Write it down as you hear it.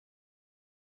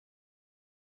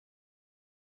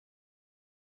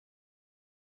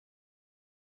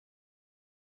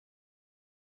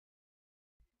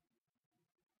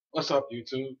What's up,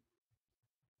 YouTube?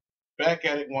 Back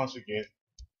at it once again.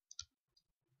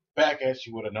 Back at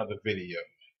you with another video.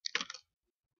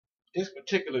 This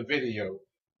particular video,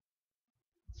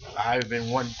 I've been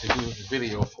wanting to do this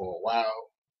video for a while,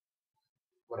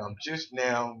 but I'm just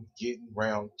now getting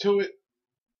round to it,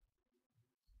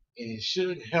 and it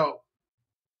should help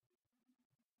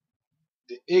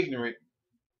the ignorant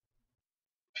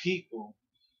people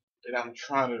that I'm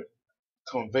trying to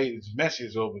convey this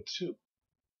message over to.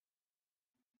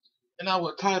 And I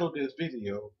will title this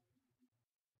video,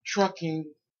 Trucking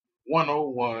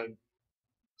 101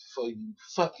 for You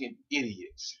Fucking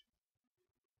Idiots.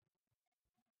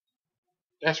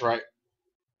 That's right,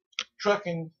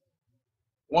 Trucking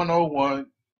 101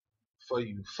 for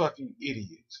You Fucking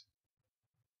Idiots.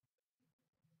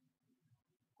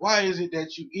 Why is it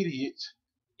that you idiots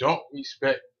don't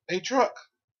respect a truck?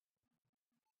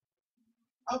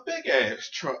 A big ass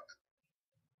truck.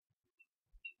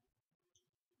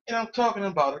 And I'm talking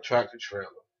about a tractor trailer.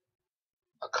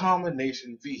 A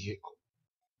combination vehicle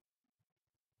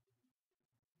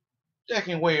that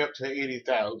can weigh up to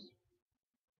 80,000.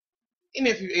 And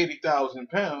if you're 80,000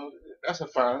 pounds, that's a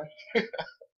fine.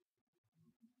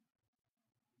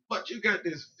 But you got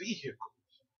this vehicle,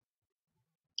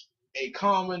 a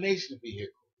combination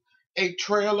vehicle, a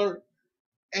trailer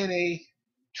and a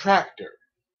tractor.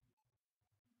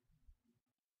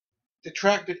 The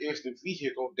tractor is the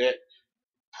vehicle that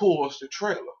pulls the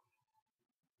trailer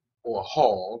or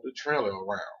haul the trailer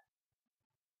around.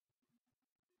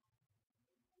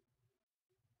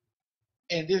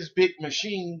 And this big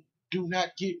machine do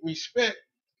not get respect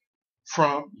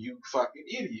from you fucking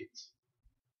idiots.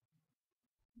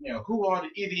 Now, who are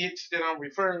the idiots that I'm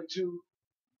referring to?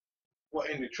 Well,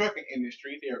 in the trucking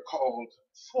industry, they're called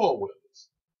four-wheelers.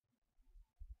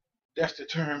 That's the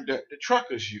term that the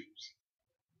truckers use.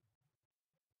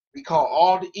 We call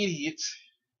all the idiots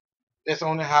that's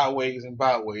on the highways and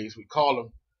byways, we call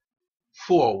them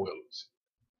four-wheelers.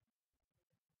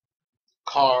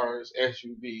 Cars,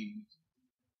 SUVs,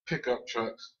 pickup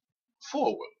trucks,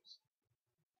 four-wheelers.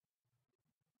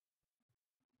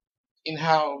 And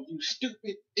how you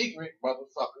stupid, ignorant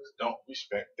motherfuckers don't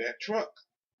respect that truck.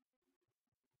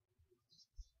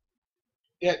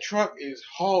 That truck is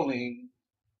hauling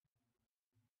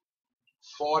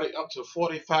 40 up to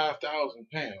 45,000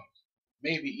 pounds,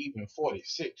 maybe even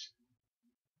 46.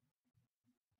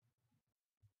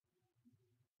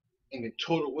 And the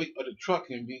total weight of the truck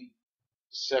can be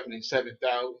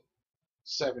 77,000,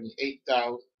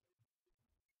 78,000.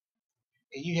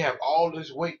 And you have all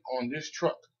this weight on this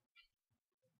truck,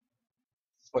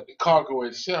 but the cargo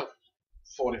itself,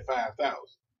 45,000.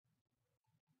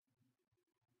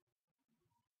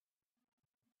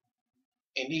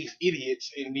 And these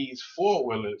idiots in these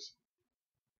four-wheelers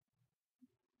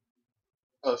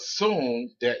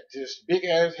assume that this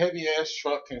big-ass, heavy-ass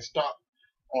truck can stop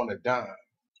on a dime.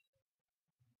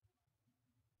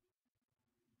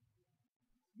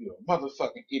 You're a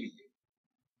motherfucking idiot.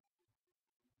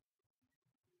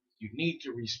 You need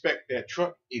to respect that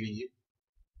truck, idiot.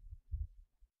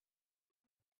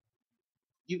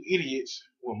 You idiots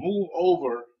will move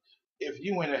over if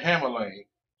you in the hammer lane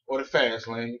or the fast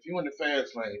lane. If you in the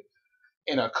fast lane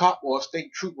and a cop or a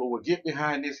state trooper will get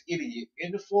behind this idiot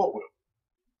in the four-wheeler,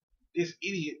 this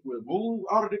idiot will move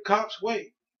out of the cop's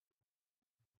way.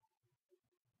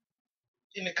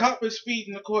 And the cop is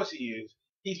speeding, of course he is.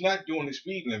 He's not doing the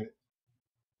speed limit.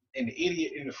 And the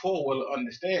idiot in the four-wheeler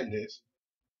understands this.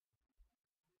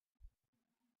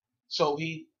 So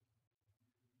he,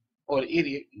 or the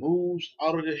idiot, moves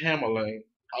out of the hammer lane,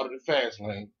 out of the fast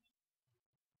lane,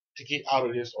 to get out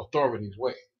of this authority's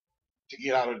way, to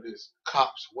get out of this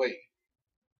cop's way.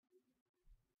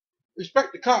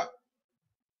 Respect the cop.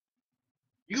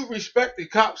 You respect the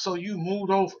cop, so you moved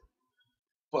over.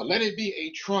 But let it be a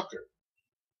trucker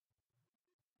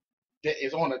that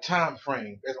is on a time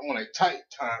frame, that's on a tight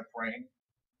time frame,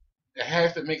 that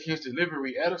has to make his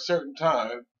delivery at a certain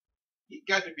time. He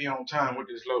got to be on time with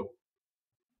his load.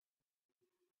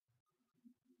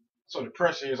 So the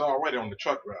pressure is already on the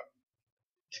truck route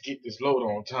to get this load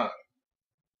on time.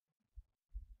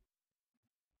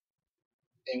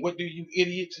 And what do you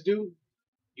idiots do?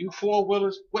 You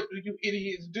four-wheelers, what do you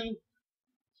idiots do?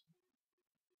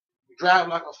 You drive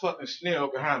like a fucking snail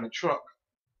behind the truck.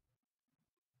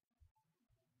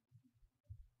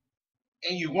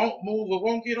 And you won't move or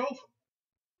won't get over.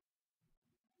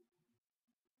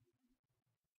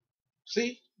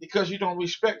 See? Because you don't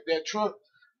respect that truck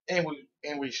and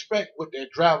respect what that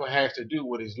driver has to do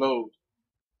with his load.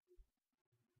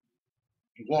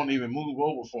 You won't even move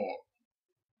over for him.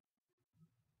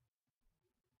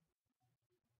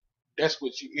 That's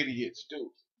what you idiots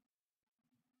do.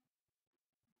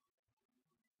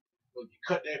 When you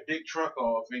cut that big truck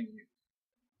off and you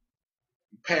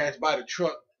pass by the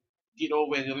truck, get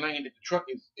over in the lane that the truck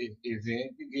is in,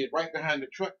 you get right behind the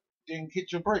truck, then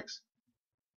hit your brakes.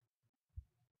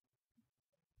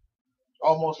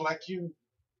 Almost like you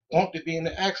want to be in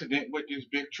an accident with this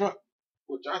big truck,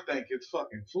 which I think is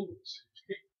fucking foolish.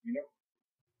 You know,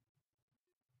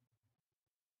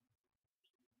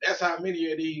 that's how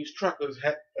many of these truckers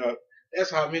have.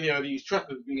 That's how many of these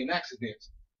truckers be in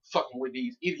accidents, fucking with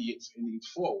these idiots in these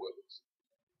four wheelers,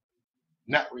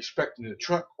 not respecting the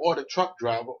truck or the truck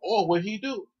driver or what he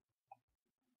do.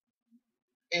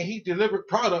 And he delivered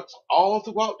products all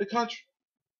throughout the country.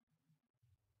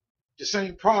 The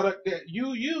same product that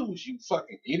you use, you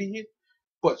fucking idiot,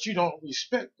 but you don't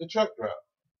respect the truck driver.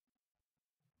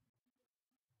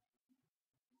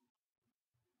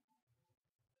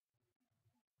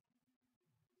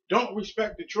 Don't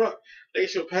respect the truck. They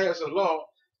should pass a law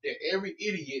that every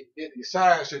idiot that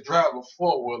decides to drive a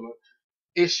four wheeler,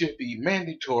 it should be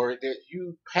mandatory that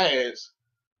you pass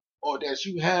or that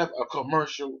you have a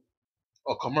commercial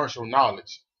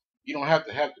knowledge. You don't have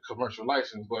to have the commercial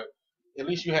license, but at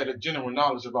least you had a general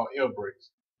knowledge about air brakes.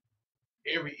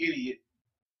 Every idiot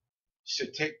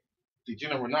should take the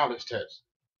general knowledge test.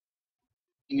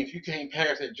 And if you can't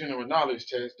pass that general knowledge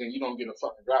test, then you don't get a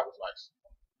fucking driver's license.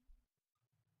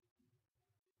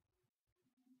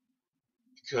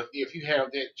 Because if you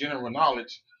have that general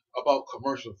knowledge about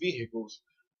commercial vehicles,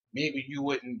 maybe you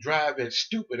wouldn't drive as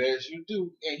stupid as you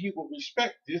do, and you would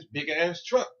respect this big ass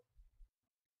truck.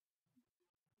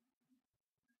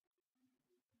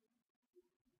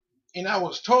 And I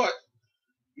was taught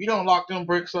you don't lock them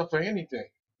brakes up for anything.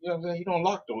 You know what I'm saying? You don't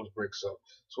lock those brakes up.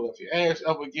 So if your ass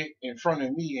ever get in front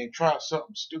of me and try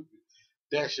something stupid,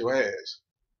 that's your ass.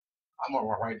 I'm gonna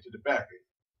run right into the back of it.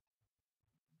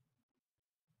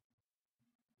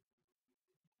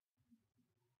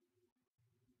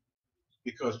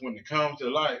 Because when it comes to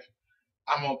life,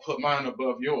 I'm gonna put mine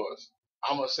above yours.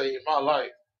 I'm gonna save my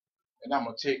life and I'm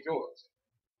gonna take yours.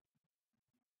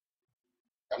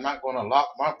 I'm not gonna lock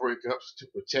my breakups to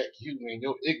protect you and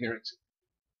your ignorance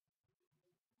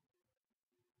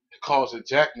to cause a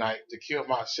jackknife to kill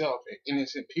myself and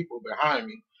innocent people behind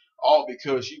me, all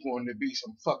because you wanted to be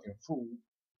some fucking fool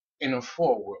in a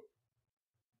forward.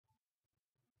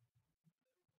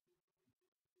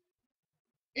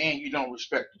 And you don't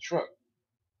respect the truck.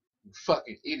 You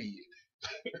fucking idiot.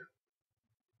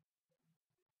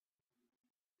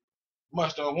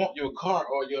 Must not want your car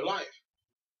or your life.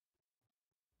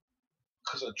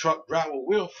 Cause a truck driver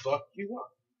will fuck you up.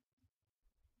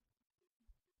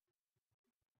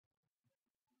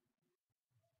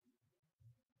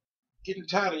 Getting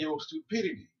tired of your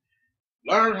stupidity.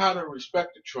 Learn how to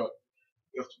respect the truck.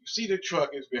 If you see the truck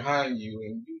is behind you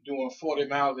and you doing 40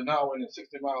 miles an hour and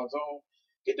 60 miles on,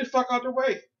 get the fuck out the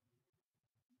way.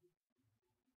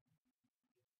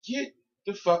 Get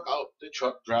the fuck out the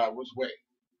truck driver's way.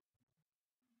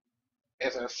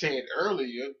 As I said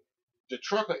earlier, the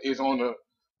trucker is on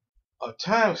a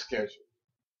time schedule.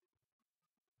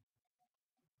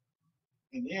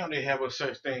 And now they have a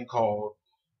such thing called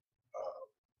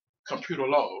computer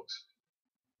logs,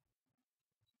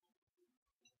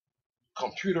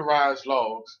 computerized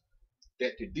logs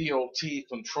that the DOT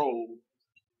control.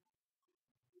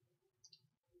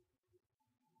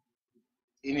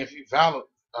 And if you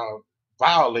uh,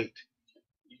 violate,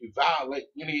 you violate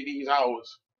any of these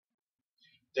hours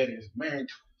that is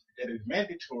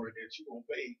mandatory that you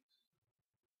obey,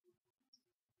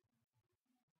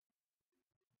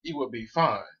 you will be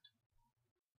fined.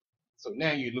 So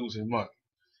now you're losing money.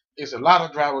 There's a lot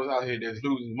of drivers out here that's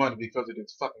losing money because of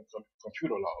this fucking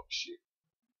computer log shit.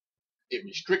 It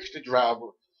restricts the driver,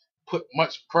 put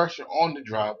much pressure on the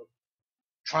driver,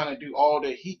 trying to do all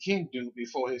that he can do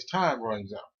before his time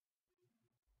runs out.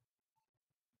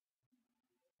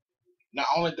 Not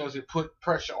only does it put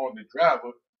pressure on the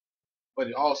driver, but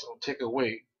it also take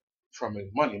away from his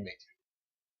money making.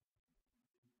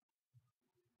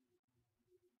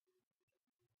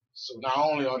 So not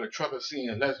only are the truckers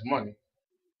seeing less money,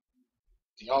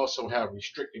 they also have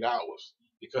restricted hours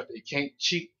because they can't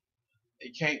cheat. They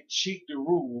can't cheat the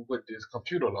rule with this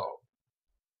computer log.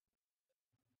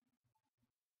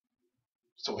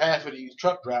 So half of these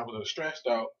truck drivers are stressed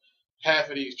out. Half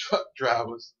of these truck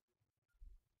drivers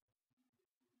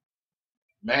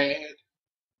mad,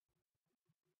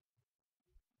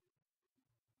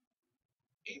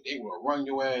 and they will run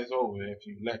your ass over if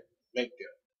you let make them.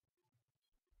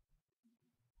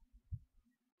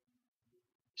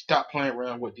 Stop playing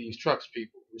around with these trucks,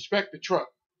 people. Respect the truck.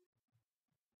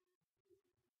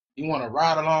 You want to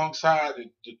ride alongside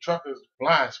the trucker's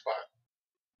blind spot,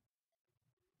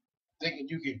 thinking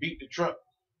you can beat the truck.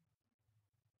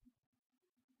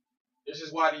 This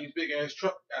is why these big ass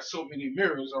trucks got so many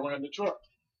mirrors around the truck.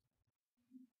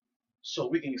 So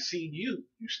we can see you,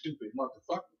 you stupid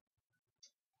motherfucker.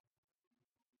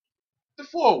 The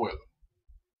four-wheeler.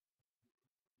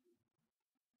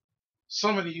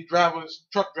 Some of these drivers,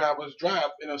 truck drivers,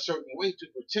 drive in a certain way to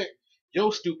protect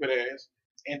your stupid ass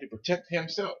and to protect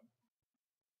himself.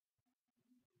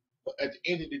 But at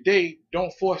the end of the day,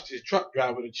 don't force this truck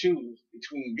driver to choose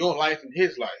between your life and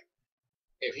his life.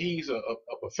 If he's a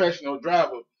professional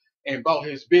driver and about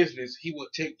his business, he will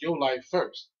take your life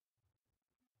first.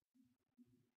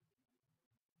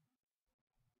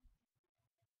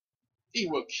 He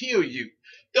will kill you.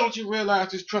 Don't you realize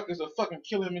this truck is a fucking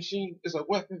killing machine? It's a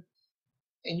weapon.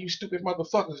 And you stupid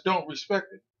motherfuckers don't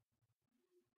respect it.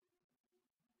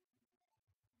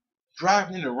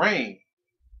 Driving in the rain,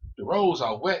 the roads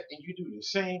are wet, and you do the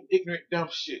same ignorant dumb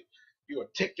shit. You'll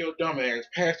take your dumb ass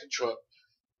past the truck,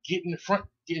 get in the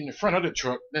front of the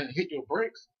truck, then hit your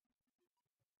brakes.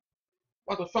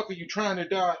 Motherfucker, you trying to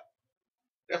die?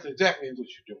 That's exactly what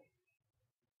you're doing.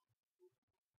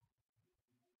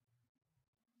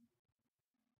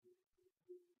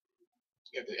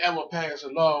 If they ever pass a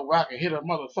law where I can hit a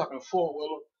motherfucking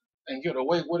four-wheeler and get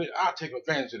away with it, I'll take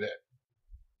advantage of that.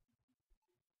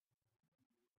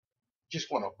 Just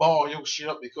want to ball your shit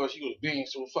up because you was being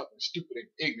so fucking stupid and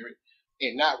ignorant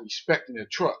and not respecting the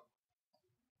truck.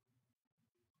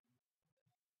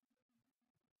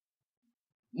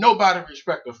 Nobody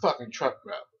respect the fucking truck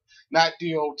driver. Not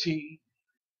DOT,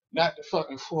 not the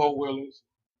fucking four-wheelers,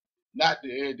 not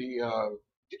the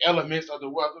elements of the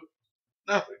weather,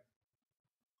 nothing.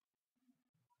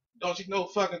 Don't you know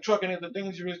fucking trucking is a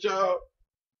dangerous job?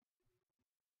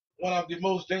 One of the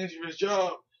most dangerous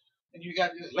jobs. And you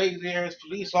got this lazy ass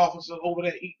police officer over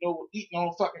there eating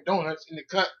on fucking donuts in the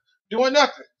cut, doing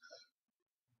nothing.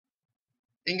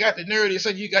 And got the nerve to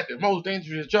say you got the most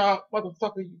dangerous job.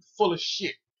 Motherfucker, you full of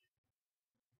shit.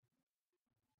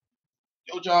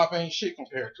 Your job ain't shit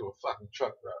compared to a fucking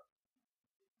truck driver.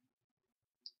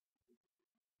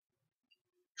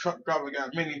 Truck driver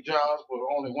got many jobs, but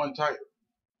only one title.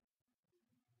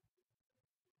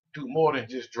 Do more than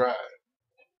just drive.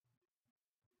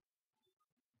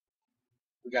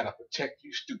 We gotta protect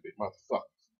you stupid motherfuckers.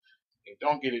 And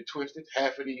don't get it twisted,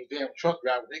 half of these damn truck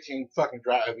drivers, they can't fucking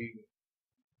drive either.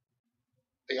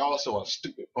 They also a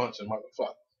stupid bunch of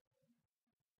motherfuckers.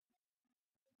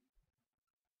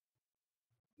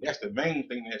 That's the main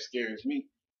thing that scares me.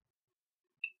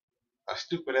 A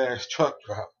stupid ass truck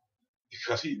driver.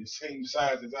 Because he's the same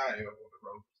size as I am on the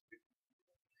road.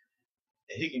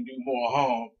 And he can do more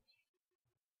harm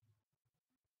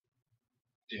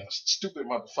than a stupid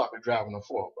motherfucker driving a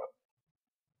four, bro.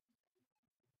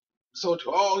 So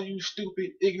to all you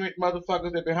stupid, ignorant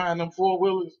motherfuckers that behind them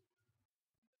four-wheelers,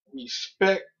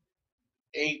 respect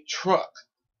a truck.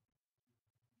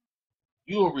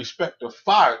 You will respect a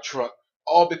fire truck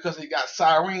all because it got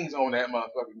sirens on that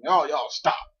motherfucker. Y'all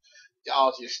stop.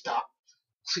 Y'all just stop.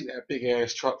 See that big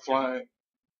ass truck flying?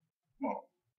 Come on.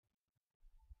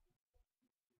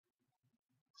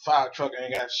 Fire truck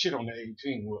ain't got shit on the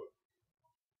 18 wheel.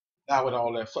 Not with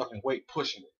all that fucking weight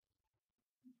pushing it.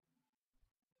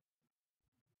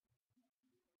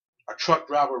 A truck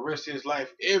driver risks his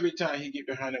life every time he get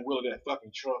behind the wheel of that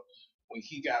fucking truck when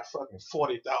he got fucking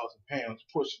 40,000 pounds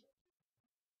pushing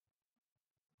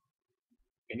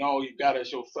it. And all you got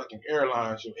is your fucking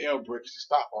airlines, your air brakes to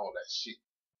stop all that shit.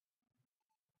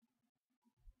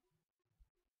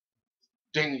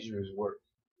 Dangerous work.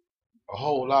 A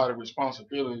whole lot of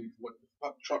responsibility for what the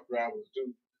fuck truck drivers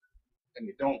do, and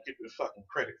they don't get the fucking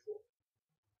credit for